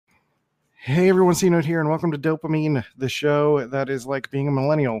Hey everyone, C-Note here, and welcome to Dopamine, the show that is like being a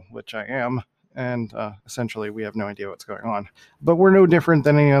millennial, which I am, and essentially we have no idea what's going on. But we're no different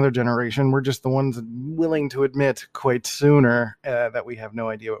than any other generation. We're just the ones willing to admit quite sooner that we have no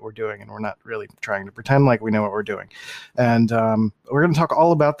idea what we're doing, and we're not really trying to pretend like we know what we're doing. And we're going to talk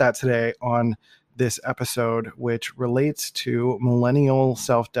all about that today on this episode, which relates to millennial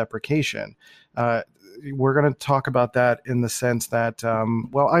self-deprecation. We're going to talk about that in the sense that,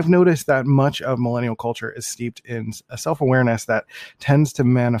 I've noticed that much of millennial culture is steeped in a self-awareness that tends to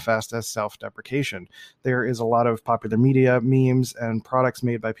manifest as self-deprecation. There is a lot of popular media, memes, and products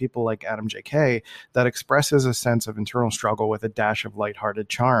made by people like Adam J.K. that expresses a sense of internal struggle with a dash of lighthearted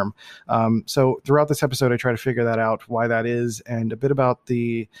charm. So throughout this episode, I try to figure that out, why that is, and a bit about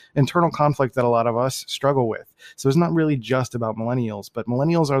the internal conflict that a lot of us struggle with. So it's not really just about millennials, but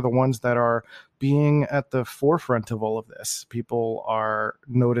millennials are the ones that are being at the forefront of all of this. People are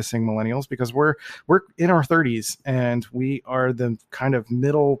noticing millennials because we're in our 30s and we are the kind of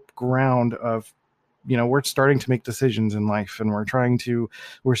middle ground of, we're starting to make decisions in life, and we're starting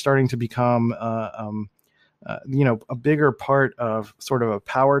to become a bigger part of sort of a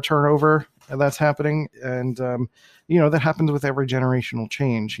power turnover that's happening. And that happens with every generational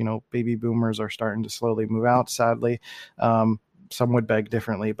change. Baby boomers are starting to slowly move out, sadly. Some would beg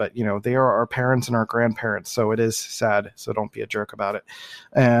differently, but they are our parents and our grandparents, so it is sad. So don't be a jerk about it.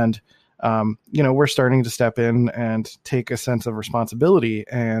 And we're starting to step in and take a sense of responsibility.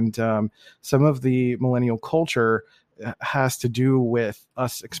 And some of the millennial culture has to do with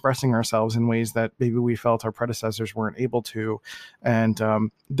us expressing ourselves in ways that maybe we felt our predecessors weren't able to. And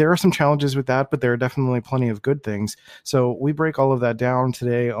there are some challenges with that, but there are definitely plenty of good things. So we break all of that down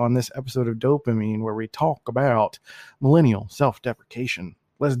today on this episode of Dopamine, where we talk about millennial self-deprecation.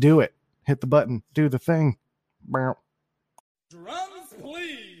 Let's do it. Hit the button. Do the thing. Drums,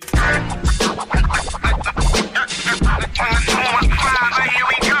 please.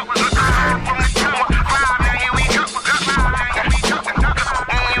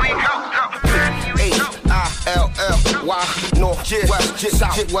 North, west,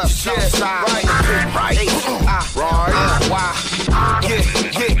 south, west, side, right.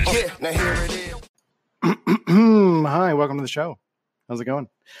 Now here it is. Hi, welcome to the show. How's it going?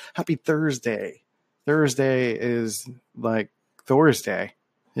 Happy Thursday. Thursday is like Thor's day.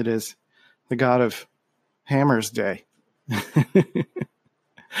 It is the god of hammers day.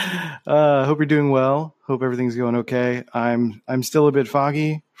 Hope you're doing well. Hope everything's going okay. I'm still a bit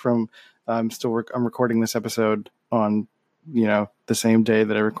foggy from I'm recording this episode on the same day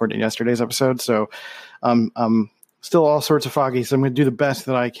that I recorded yesterday's episode, so I'm still all sorts of foggy, so I'm going to do the best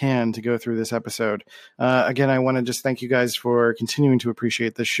that I can to go through this episode. Again, I want to just thank you guys for continuing to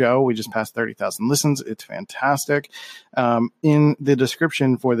appreciate this show. We just passed 30,000 listens. It's fantastic. In the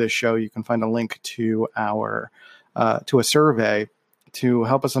description for this show, you can find a link to to a survey to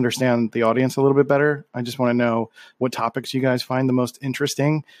help us understand the audience a little bit better. I just want to know what topics you guys find the most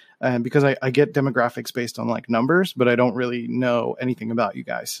interesting, because I get demographics based on like numbers, but I don't really know anything about you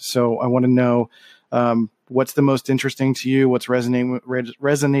guys. So I want to know what's the most interesting to you, what's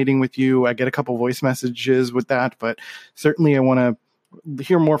resonating with you. I get a couple voice messages with that, but certainly I want to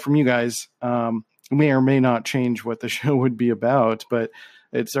hear more from you guys. May or may not change what the show would be about, but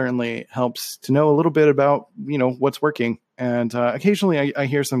it certainly helps to know a little bit about, what's working. And occasionally I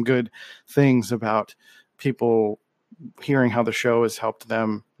hear some good things about people hearing how the show has helped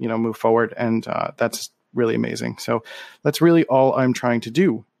them, move forward. And that's really amazing. So that's really all I'm trying to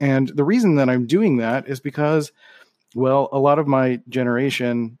do. And the reason that I'm doing that is because, a lot of my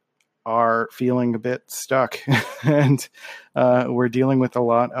generation are feeling a bit stuck and we're dealing with a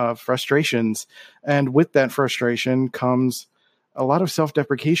lot of frustrations. And with that frustration comes a lot of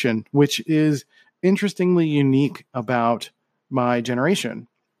self-deprecation, which is interestingly unique about my generation,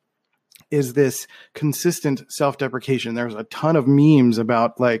 is this consistent self-deprecation. There's a ton of memes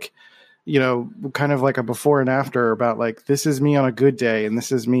about kind of like a before and after about like, this is me on a good day and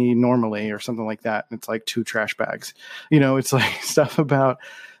this is me normally or something like that. And it's like two trash bags, it's like stuff about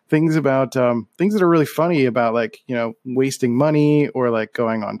things that are really funny about like, wasting money or like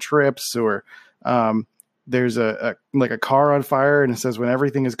going on trips or, there's a car on fire and it says when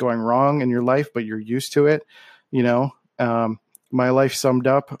everything is going wrong in your life, but you're used to it, my life summed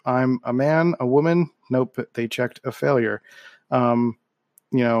up. I'm a man, a woman. Nope. They checked a failure. And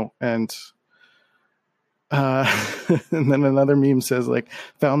and then another meme says like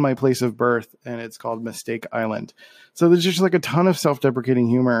found my place of birth and it's called Mistake Island. So there's just like a ton of self-deprecating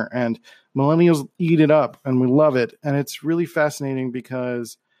humor and millennials eat it up and we love it. And it's really fascinating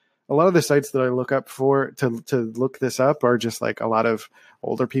because a lot of the sites that I look up for to look this up are just like a lot of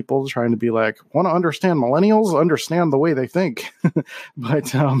older people trying to be like, want to understand millennials, understand the way they think.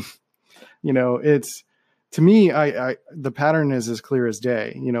 But, it's, to me, I the pattern is as clear as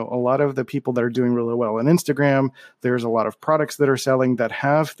day. A lot of the people that are doing really well on Instagram, there's a lot of products that are selling that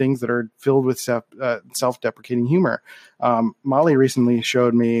have things that are filled with self-deprecating humor. Molly recently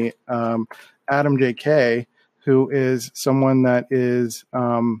showed me Adam J.K., who is someone that is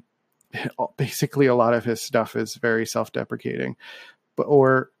basically a lot of his stuff is very self-deprecating,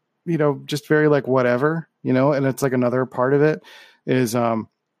 or just very like whatever, and it's like another part of it is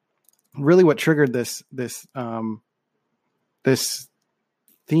really what triggered this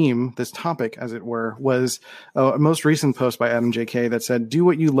theme, this topic, as it were, was a most recent post by Adam J.K. that said, do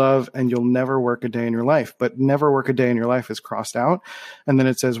what you love and you'll never work a day in your life. But never work a day in your life is crossed out. And then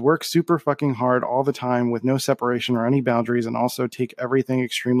it says, work super fucking hard all the time with no separation or any boundaries, and also take everything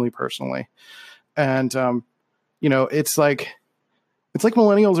extremely personally. And, it's like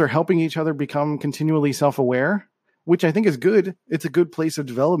millennials are helping each other become continually self-aware, which I think is good. It's a good place of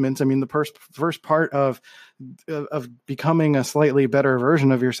development. I mean, the first part of becoming a slightly better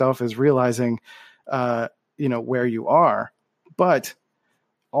version of yourself is realizing, where you are. But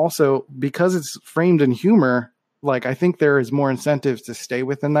also, because it's framed in humor, like, I think there is more incentives to stay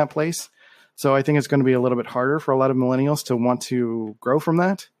within that place. So I think it's going to be a little bit harder for a lot of millennials to want to grow from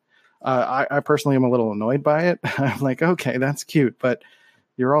that. I personally am a little annoyed by it. I'm like, okay, that's cute, but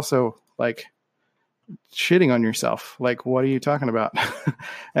you're also like shitting on yourself. Like, what are you talking about?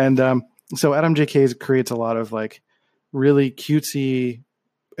 And so Adam JK creates a lot of like really cutesy,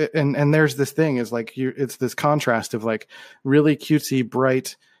 and there's this thing is like it's this contrast of like really cutesy,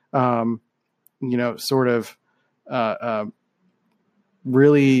 bright, sort of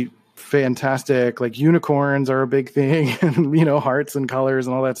really fantastic, like unicorns are a big thing, and hearts and colors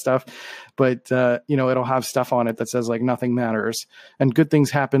and all that stuff, but it'll have stuff on it that says like nothing matters and good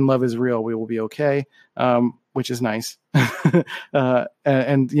things happen, love is real, we will be okay, which is nice.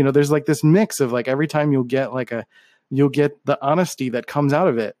 And there's like this mix of like every time you'll get the honesty that comes out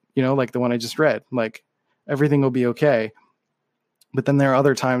of it, like the one I just read, like everything will be okay. But then there are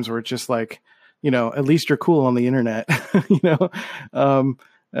other times where it's just like, at least you're cool on the internet.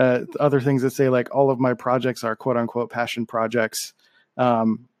 Other things that say like all of my projects are quote unquote passion projects,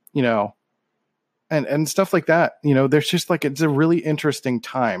 and stuff like that. There's just like, it's a really interesting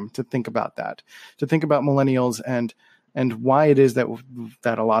time to think about that, to think about millennials and why it is that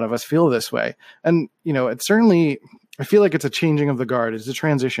a lot of us feel this way. And, it's certainly, I feel like it's a changing of the guard. It's a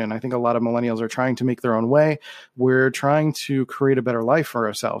transition. I think a lot of millennials are trying to make their own way. We're trying to create a better life for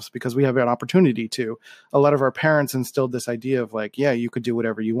ourselves because we have an opportunity to. A lot of our parents instilled this idea of like, yeah, you could do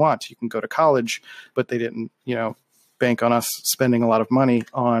whatever you want. You can go to college, but they didn't, bank on us spending a lot of money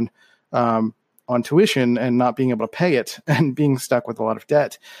on tuition and not being able to pay it and being stuck with a lot of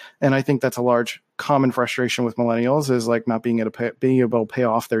debt. And I think that's a large common frustration with millennials is like not being able to pay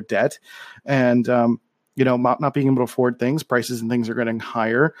off their debt, and not being able to afford things. Prices and things are getting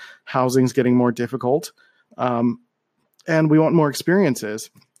higher. Housing's getting more difficult. And we want more experiences,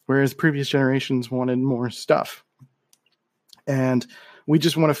 whereas previous generations wanted more stuff. And we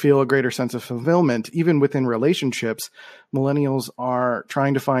just want to feel a greater sense of fulfillment. Even within relationships, millennials are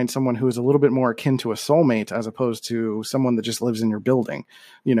trying to find someone who is a little bit more akin to a soulmate as opposed to someone that just lives in your building,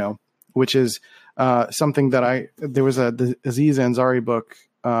 which is something that there was the Aziz Ansari book,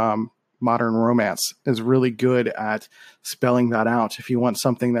 Modern Romance, is really good at spelling that out. If you want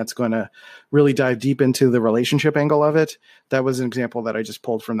something that's going to really dive deep into the relationship angle of it, that was an example that I just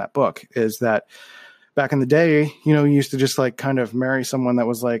pulled from that book, is that back in the day, you used to just like kind of marry someone that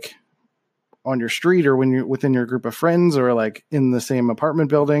was like on your street or when you're within your group of friends or like in the same apartment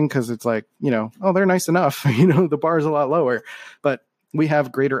building. Cause it's like, oh, they're nice enough, the bar is a lot lower, but we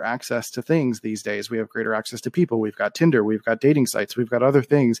have greater access to things these days. We have greater access to people. We've got Tinder, we've got dating sites, we've got other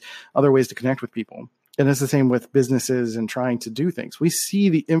things, other ways to connect with people. And it's the same with businesses and trying to do things. We see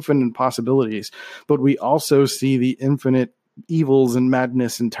the infinite possibilities, but we also see the infinite evils and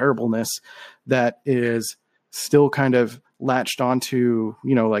madness and terribleness that is still kind of latched onto,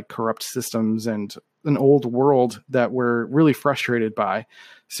 like corrupt systems and an old world that we're really frustrated by.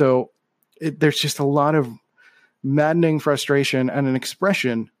 So there's just a lot of maddening frustration and an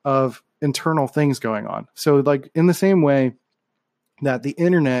expression of internal things going on. So like in the same way that the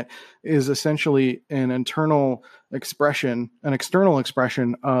internet is essentially an internal expression, an external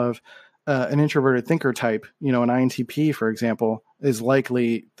expression of an introverted thinker type, an INTP, for example, is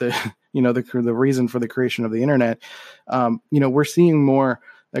likely the reason for the creation of the internet. We're seeing more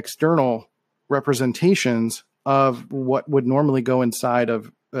external representations of what would normally go inside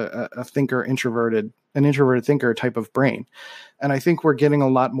of a thinker, an introverted thinker type of brain. And I think we're getting a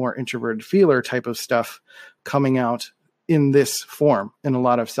lot more introverted feeler type of stuff coming out in this form, in a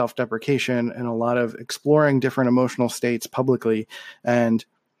lot of self-deprecation and a lot of exploring different emotional states publicly and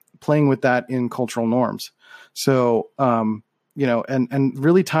playing with that in cultural norms. So, and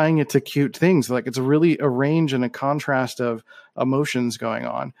really tying it to cute things. Like, it's really a range and a contrast of emotions going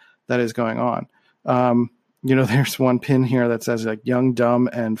on. There's one pin here that says like young, dumb,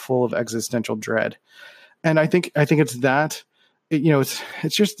 and full of existential dread. And I think it's that,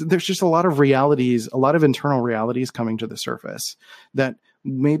 it's just, there's just a lot of realities, a lot of internal realities coming to the surface that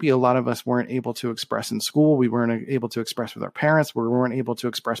maybe a lot of us weren't able to express in school. We weren't able to express with our parents. We weren't able to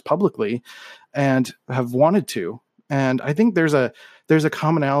express publicly and have wanted to. And I think there's a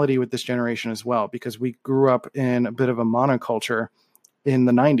commonality with this generation as well, because we grew up in a bit of a monoculture in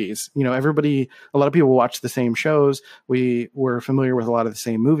the 90s. A lot of people watched the same shows. We were familiar with a lot of the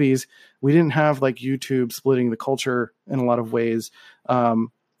same movies. We didn't have like YouTube splitting the culture in a lot of ways.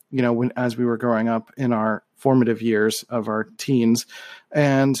 As we were growing up in our formative years of our teens.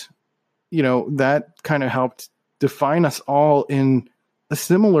 And, that kind of helped define us all in a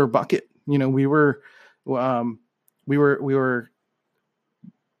similar bucket. We're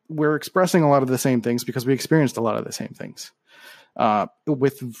expressing a lot of the same things because we experienced a lot of the same things.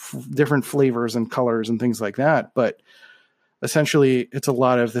 With different flavors and colors and things like that. But essentially, it's a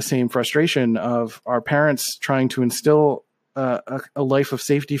lot of the same frustration of our parents trying to instill a life of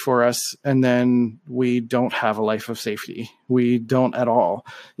safety for us, and then we don't have a life of safety. We don't at all.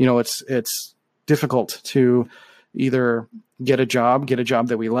 It's difficult to either get a job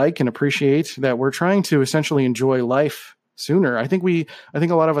that we like and appreciate, that we're trying to essentially enjoy life sooner. I think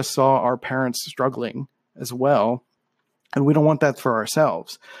a lot of us saw our parents struggling as well. And we don't want that for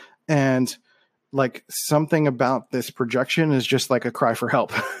ourselves. And like, something about this projection is just like a cry for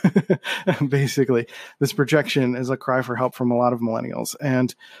help. Basically, this projection is a cry for help from a lot of millennials.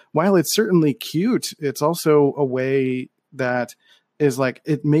 And while it's certainly cute, it's also a way that is like,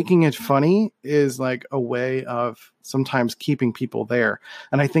 making it funny is like a way of sometimes keeping people there.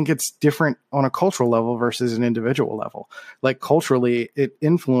 And I think it's different on a cultural level versus an individual level. Like, culturally, it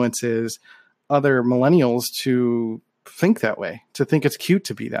influences other millennials to think that way, to think it's cute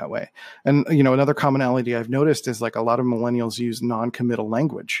to be that way. And, another commonality I've noticed is like a lot of millennials use non-committal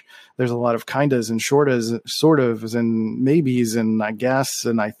language. There's a lot of kindas and shortas, sort ofs and maybes and I guess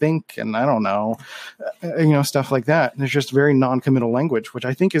and I think and I don't know, stuff like that. And there's just very non-committal language, which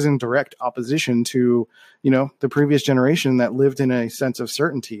I think is in direct opposition to, the previous generation that lived in a sense of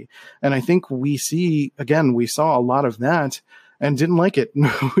certainty. And I think we saw a lot of that and didn't like it.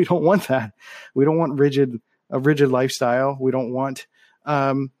 We don't want that. We don't want a rigid lifestyle. We don't want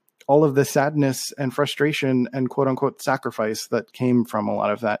all of the sadness and frustration and quote unquote sacrifice that came from a lot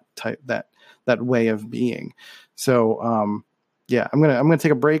of that way of being. So I'm gonna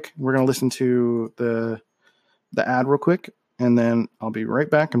take a break. We're gonna listen to the ad real quick, and then I'll be right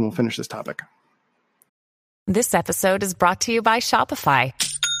back and we'll finish this topic. This episode is brought to you by Shopify.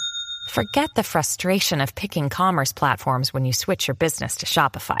 Forget the frustration of picking commerce platforms when you switch your business to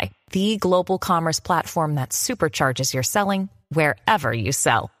Shopify, the global commerce platform that supercharges your selling wherever you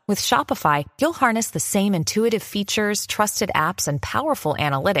sell. With Shopify, you'll harness the same intuitive features, trusted apps, and powerful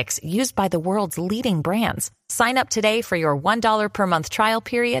analytics used by the world's leading brands. Sign up today for your $1 per month trial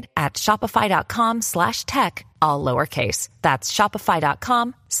period at shopify.com/tech, all lowercase. That's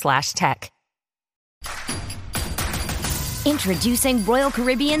shopify.com/tech. Introducing Royal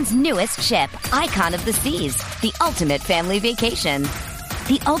Caribbean's newest ship, Icon of the Seas, the ultimate family vacation.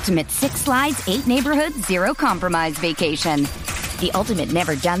 The ultimate 6 slides, 8 neighborhoods, 0 compromise vacation. The ultimate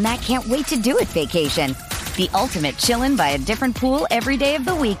never done that, can't wait to do it vacation. The ultimate chillin' by a different pool every day of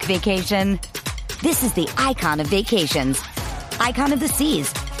the week vacation. This is the Icon of vacations. Icon of the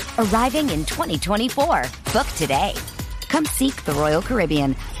Seas, arriving in 2024. Book today. Come seek the Royal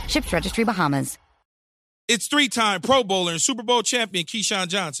Caribbean. Ships Registry, Bahamas. It's 3-time Pro Bowler and Super Bowl champion Keyshawn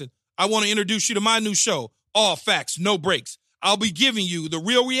Johnson. I want to introduce you to my new show, All Facts, No Breaks. I'll be giving you the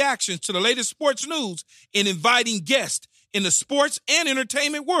real reactions to the latest sports news and inviting guests in the sports and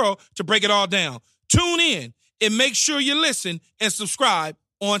entertainment world to break it all down. Tune in and make sure you listen and subscribe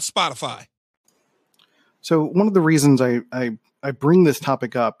on Spotify. So one of the reasons I bring this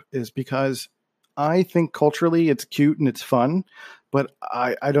topic up is because I think culturally it's cute and it's fun, but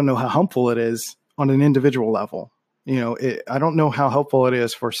I don't know how helpful it is on an individual level. I don't know how helpful it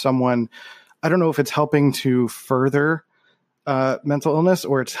is for someone. I don't know if it's helping to further mental illness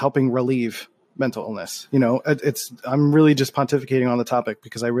or it's helping relieve mental illness. I'm really just pontificating on the topic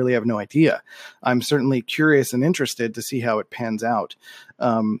because I really have no idea. I'm certainly curious and interested to see how it pans out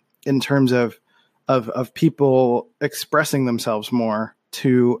in terms of people expressing themselves more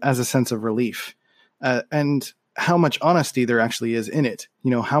as a sense of relief, and how much honesty there actually is in it.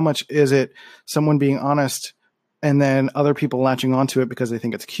 How much is it someone being honest and then other people latching onto it because they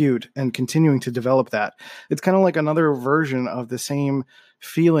think it's cute and continuing to develop that. It's kind of like another version of the same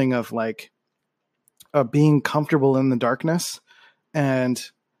feeling of like being comfortable in the darkness. And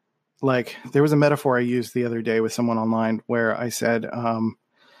like, there was a metaphor I used the other day with someone online where I said,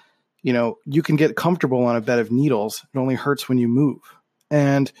 you can get comfortable on a bed of needles. It only hurts when you move.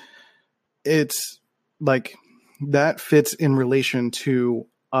 And it's like, that fits in relation to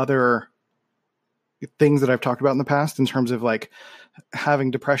other things that I've talked about in the past in terms of like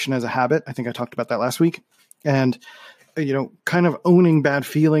having depression as a habit. I think I talked about that last week. And, kind of owning bad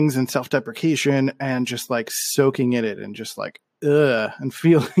feelings and self-deprecation and just like soaking in it and just like, and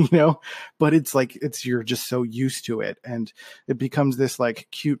feeling, but it's like, you're just so used to it. And it becomes this like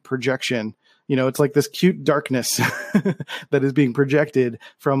cute projection. It's like this cute darkness that is being projected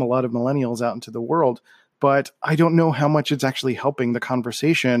from a lot of millennials out into the world. But I don't know how much it's actually helping the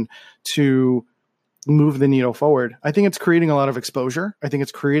conversation to move the needle forward. I think it's creating a lot of exposure. I think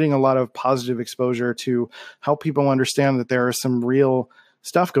it's creating a lot of positive exposure to help people understand that there is some real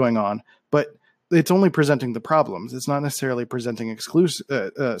stuff going on, but it's only presenting the problems. It's not necessarily presenting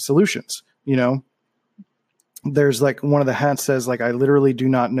solutions. There's like one of the hats says like, I literally do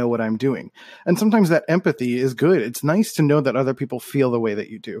not know what I'm doing. And sometimes that empathy is good. It's nice to know that other people feel the way that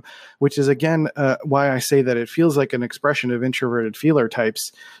you do, which is again, why I say that it feels like an expression of introverted feeler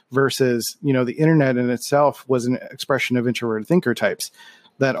types versus, the internet in itself was an expression of introverted thinker types.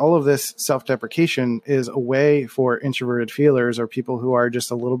 That all of this self-deprecation is a way for introverted feelers or people who are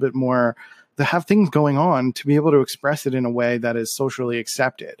just a little bit more, that have things going on, to be able to express it in a way that is socially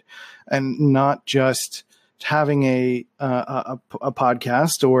accepted and not just having a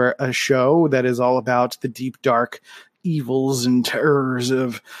podcast or a show that is all about the deep, dark evils and terrors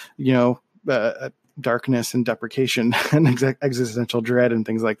of, darkness and deprecation and existential dread and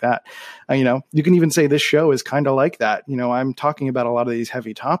things like that. You can even say this show is kind of like that. I'm talking about a lot of these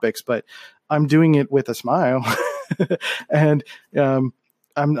heavy topics, but I'm doing it with a smile and,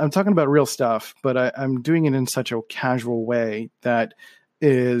 I'm talking about real stuff, but I'm doing it in such a casual way that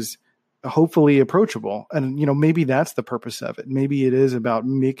is hopefully approachable. And, maybe that's the purpose of it. Maybe it is about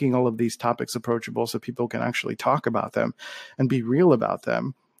making all of these topics approachable so people can actually talk about them and be real about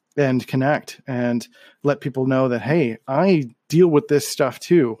them and connect and let people know that, hey, I deal with this stuff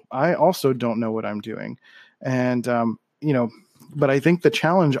too. I also don't know what I'm doing. And, but I think the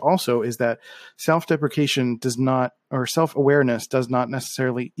challenge also is that self-deprecation self-awareness does not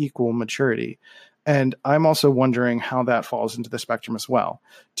necessarily equal maturity. And I'm also wondering how that falls into the spectrum as well.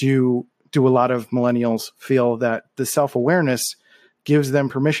 Do a lot of millennials feel that the self-awareness gives them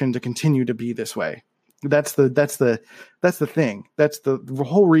permission to continue to be this way? That's the thing. That's the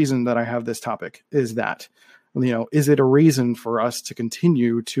whole reason that I have this topic is that, is it a reason for us to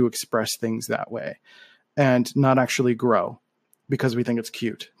continue to express things that way and not actually grow because we think it's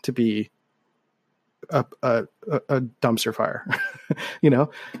cute to be a dumpster fire,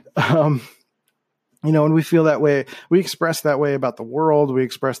 and we feel that way. We express that way about the world. We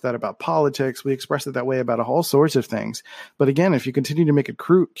express that about politics. We express it that way about all sorts of things. But again, if you continue to make it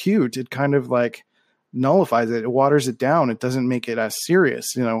cute, it kind of like nullifies it. It waters it down. It doesn't make it as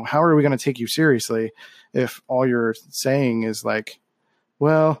serious. How are we going to take you seriously if all you're saying is like,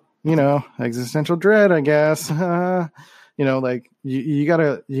 well, existential dread, I guess. Like you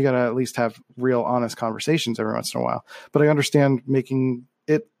gotta at least have real honest conversations every once in a while. But I understand making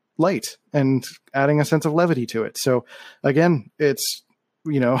it light and adding a sense of levity to it. So again, it's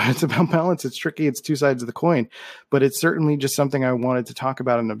about balance. It's tricky. It's two sides of the coin, but it's certainly just something I wanted to talk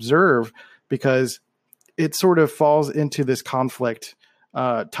about and observe because it sort of falls into this conflict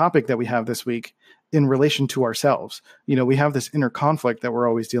topic that we have this week in relation to ourselves. We have this inner conflict that we're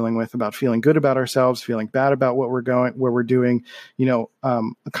always dealing with about feeling good about ourselves, feeling bad about what we're doing,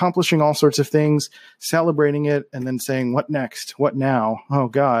 accomplishing all sorts of things, celebrating it, and then saying, what next? What now? Oh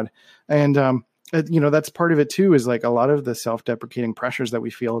God. And, that's part of it too, is like a lot of the self-deprecating pressures that we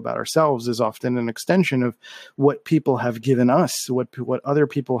feel about ourselves is often an extension of what people have given us, what other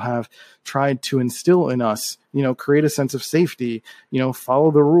people have tried to instill in us, create a sense of safety,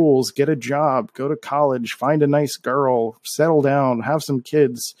 follow the rules, get a job, go to college, find a nice girl, settle down, have some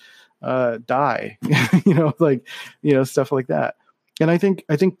kids, die, stuff like that. And I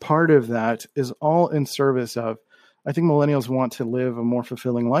think part of that is all in service of I think millennials want to live a more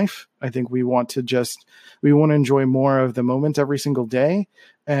fulfilling life. I think we want to enjoy more of the moment every single day.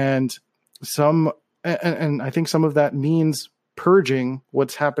 And I think some of that means purging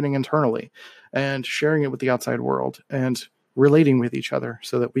what's happening internally and sharing it with the outside world and relating with each other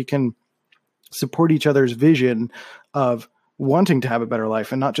so that we can support each other's vision of wanting to have a better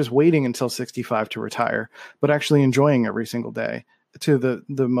life and not just waiting until 65 to retire, but actually enjoying every single day to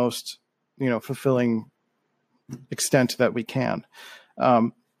the most, fulfilling extent that we can.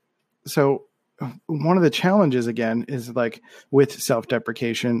 So one of the challenges, again, is like with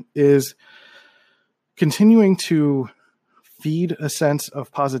self-deprecation is continuing to feed a sense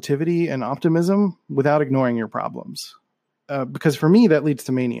of positivity and optimism without ignoring your problems. Because for me, that leads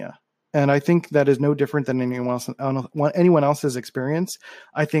to mania. And I think that is no different than anyone else's experience.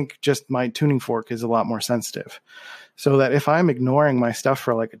 I think just my tuning fork is a lot more sensitive. So that if I'm ignoring my stuff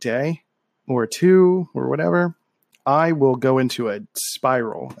for like a day or two or whatever, I will go into a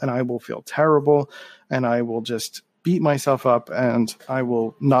spiral and I will feel terrible and I will just beat myself up and I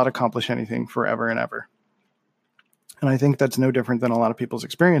will not accomplish anything forever and ever. And I think that's no different than a lot of people's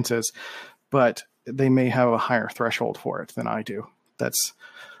experiences, but they may have a higher threshold for it than I do. That's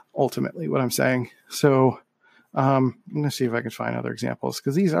ultimately what I'm saying. So I'm going to see if I can find other examples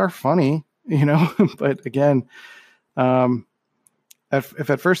because these are funny, but again, if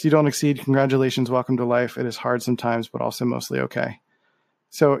at first you don't exceed, congratulations, welcome to life. It is hard sometimes, but also mostly okay.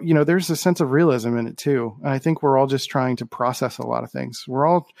 So, there's a sense of realism in it too. And I think we're all just trying to process a lot of things. We're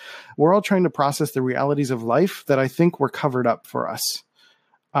all trying to process the realities of life that I think were covered up for us.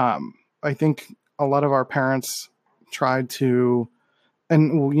 I think a lot of our parents tried to,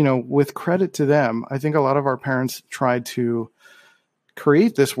 and, with credit to them, I think a lot of our parents tried to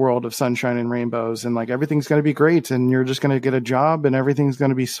create this world of sunshine and rainbows and like everything's going to be great and you're just going to get a job and everything's going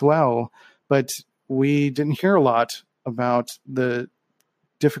to be swell. But we didn't hear a lot about the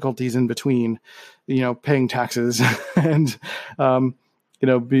difficulties in between, paying taxes and,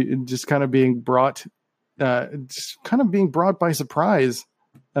 just kind of being brought by surprise,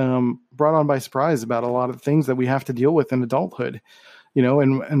 brought on by surprise about a lot of things that we have to deal with in adulthood,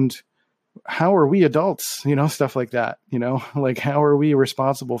 and how are we adults, stuff like that, like how are we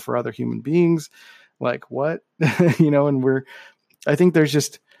responsible for other human beings? Like what, and I think there's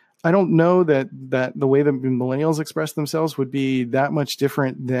just, I don't know that the way that millennials express themselves would be that much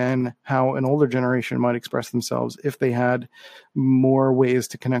different than how an older generation might express themselves if they had more ways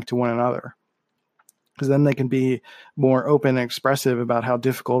to connect to one another. Because then they can be more open and expressive about how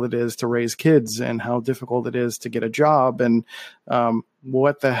difficult it is to raise kids and how difficult it is to get a job and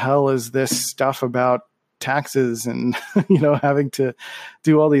what the hell is this stuff about taxes and, having to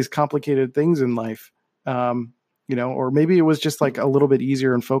do all these complicated things in life. Or maybe it was just like a little bit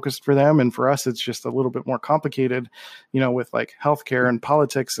easier and focused for them. And for us, it's just a little bit more complicated, with like healthcare and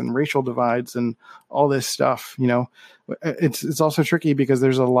politics and racial divides and all this stuff. It's also tricky because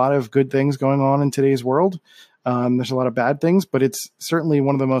there's a lot of good things going on in today's world. There's a lot of bad things, but it's certainly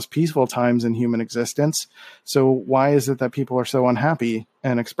one of the most peaceful times in human existence. So why is it that people are so unhappy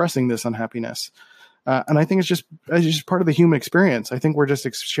and expressing this unhappiness? And I think it's just part of the human experience. I think we're just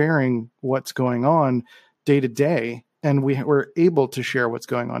sharing what's going on day to day, and we're able to share what's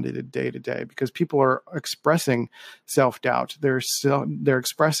going on day to day because people are expressing self-doubt. They're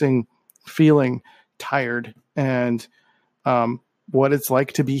expressing feeling tired and what it's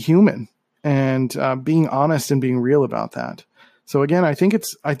like to be human and being honest and being real about that. So again, I think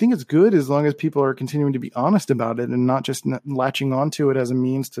it's good as long as people are continuing to be honest about it and not just latching onto it as a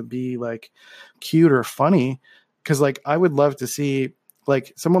means to be like cute or funny. Because like I would love to see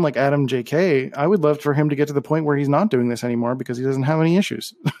like someone like Adam JK, I would love for him to get to the point where he's not doing this anymore because he doesn't have any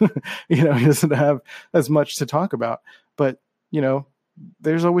issues. He doesn't have as much to talk about. But,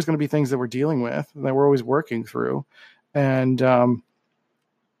 there's always going to be things that we're dealing with that we're always working through. And,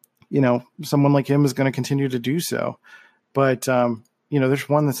 someone like him is going to continue to do so. But, there's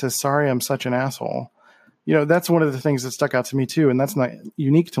one that says, sorry, I'm such an asshole. That's one of the things that stuck out to me too. And that's not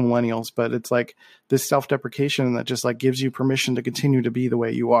unique to millennials, but it's like this self-deprecation that just like gives you permission to continue to be the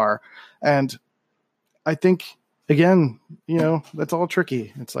way you are. And I think, again, that's all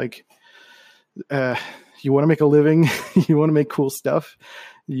tricky. It's like, you want to make a living, you want to make cool stuff,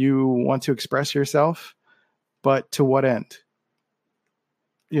 you want to express yourself, but to what end?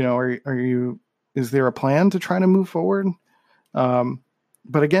 Is there a plan to try to move forward?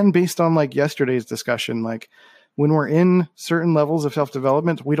 But again, based on like yesterday's discussion, like when we're in certain levels of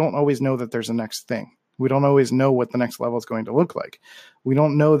self-development, we don't always know that there's a next thing. We don't always know what the next level is going to look like. We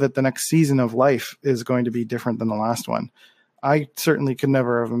don't know that the next season of life is going to be different than the last one. I certainly could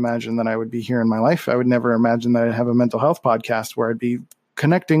never have imagined that I would be here in my life. I would never imagine that I'd have a mental health podcast where I'd be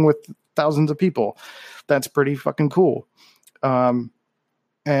connecting with thousands of people. That's pretty fucking cool. I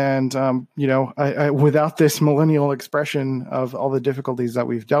without this millennial expression of all the difficulties that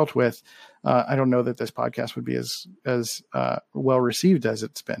we've dealt with, I don't know that this podcast would be as well received as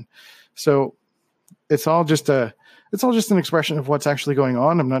it's been. So it's all just an expression of what's actually going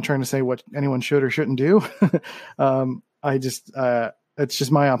on. I'm not trying to say what anyone should or shouldn't do. It's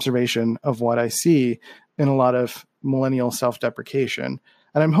just my observation of what I see in a lot of millennial self-deprecation.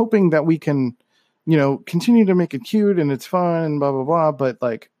 And I'm hoping that we can, continue to make it cute and it's fun and blah, blah, blah. But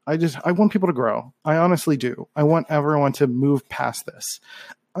like, I want people to grow. I honestly do. I want everyone to move past this.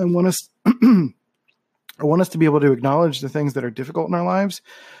 I want us to be able to acknowledge the things that are difficult in our lives,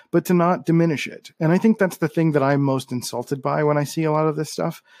 but to not diminish it. And I think that's the thing that I'm most insulted by when I see a lot of this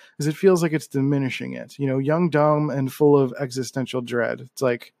stuff, is it feels like it's diminishing it. Young, dumb, and full of existential dread. It's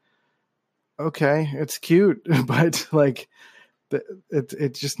like, okay, it's cute, but like,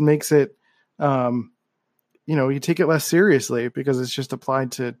 it just makes it, you take it less seriously because it's just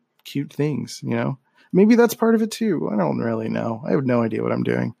applied to cute things, Maybe that's part of it too. I don't really know. I have no idea what I'm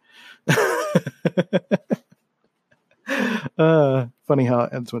doing. Funny how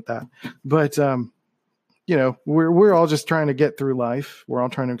it ends with that. But, we're all just trying to get through life. We're all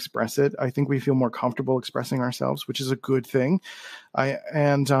trying to express it. I think we feel more comfortable expressing ourselves, which is a good thing.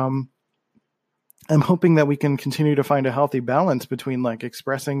 I'm hoping that we can continue to find a healthy balance between like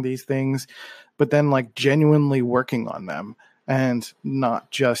expressing these things, but then like genuinely working on them and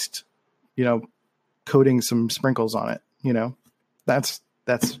not just, coating some sprinkles on it. That's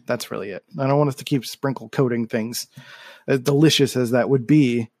really it. I don't want us to keep sprinkle coating things, as delicious as that would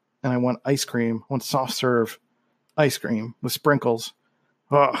be. And I want ice cream. I want soft serve ice cream with sprinkles.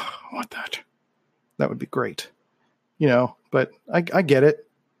 Oh, I want that. That would be great. But I get it.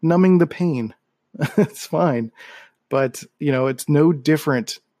 Numbing the pain. It's fine. But, it's no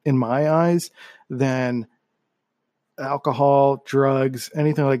different in my eyes than alcohol, drugs,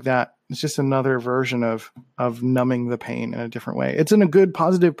 anything like that. It's just another version of numbing the pain in a different way. It's in a good,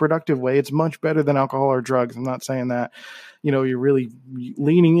 positive, productive way. It's much better than alcohol or drugs. I'm not saying that, you're really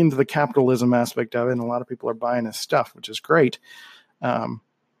leaning into the capitalism aspect of it. And a lot of people are buying his stuff, which is great. And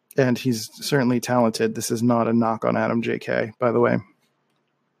he's certainly talented. This is not a knock on Adam JK, by the way.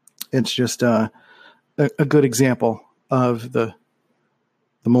 It's just a good example of the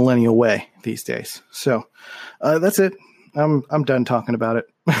millennial way these days. So that's it. I'm done talking about it.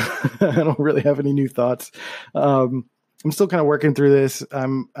 I don't really have any new thoughts. I'm still kind of working through this.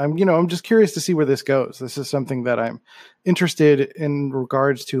 I'm just curious to see where this goes. This is something that I'm interested in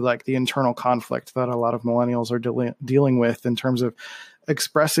regards to like the internal conflict that a lot of millennials are dealing with in terms of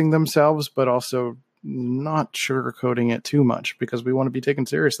expressing themselves, but also not sugarcoating it too much because we want to be taken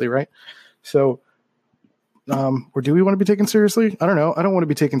seriously, right? So, or do we want to be taken seriously? I don't know. I don't want to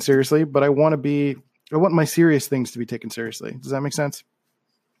be taken seriously, but I want my serious things to be taken seriously. Does that make sense?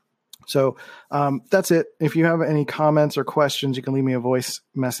 So that's it. If you have any comments or questions, you can leave me a voice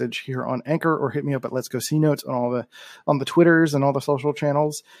message here on Anchor or hit me up at Let's Go C Notes on the Twitters and all the social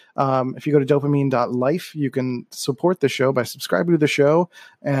channels. If you go to dopamine.life, you can support the show by subscribing to the show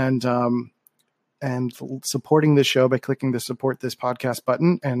and supporting the show by clicking the support this podcast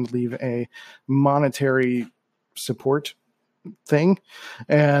button and leave a monetary support thing.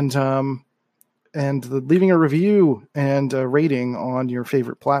 And leaving a review and a rating on your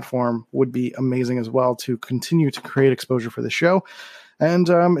favorite platform would be amazing as well to continue to create exposure for the show. And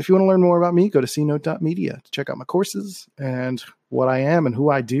if you want to learn more about me, go to cnote.media to check out my courses and what I am and who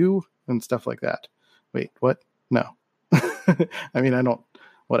I do and stuff like that. Wait, what? No. I mean, I don't.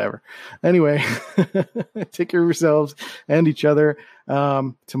 Whatever. Anyway, take care of yourselves and each other.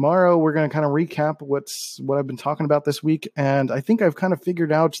 Tomorrow, we're going to kind of recap what I've been talking about this week. And I think I've kind of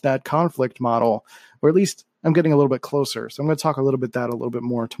figured out that conflict model, or at least I'm getting a little bit closer. So I'm going to talk a little bit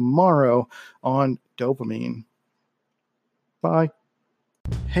more tomorrow on dopamine. Bye.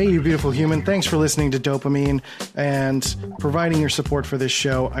 Hey, you beautiful human. Thanks for listening to Dopamine and providing your support for this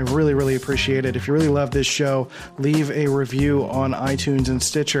show. I really, really appreciate it. If you really love this show, leave a review on iTunes and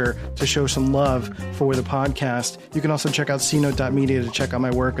Stitcher to show some love for the podcast. You can also check out cnote.media to check out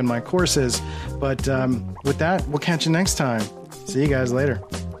my work and my courses. But with that, we'll catch you next time. See you guys later.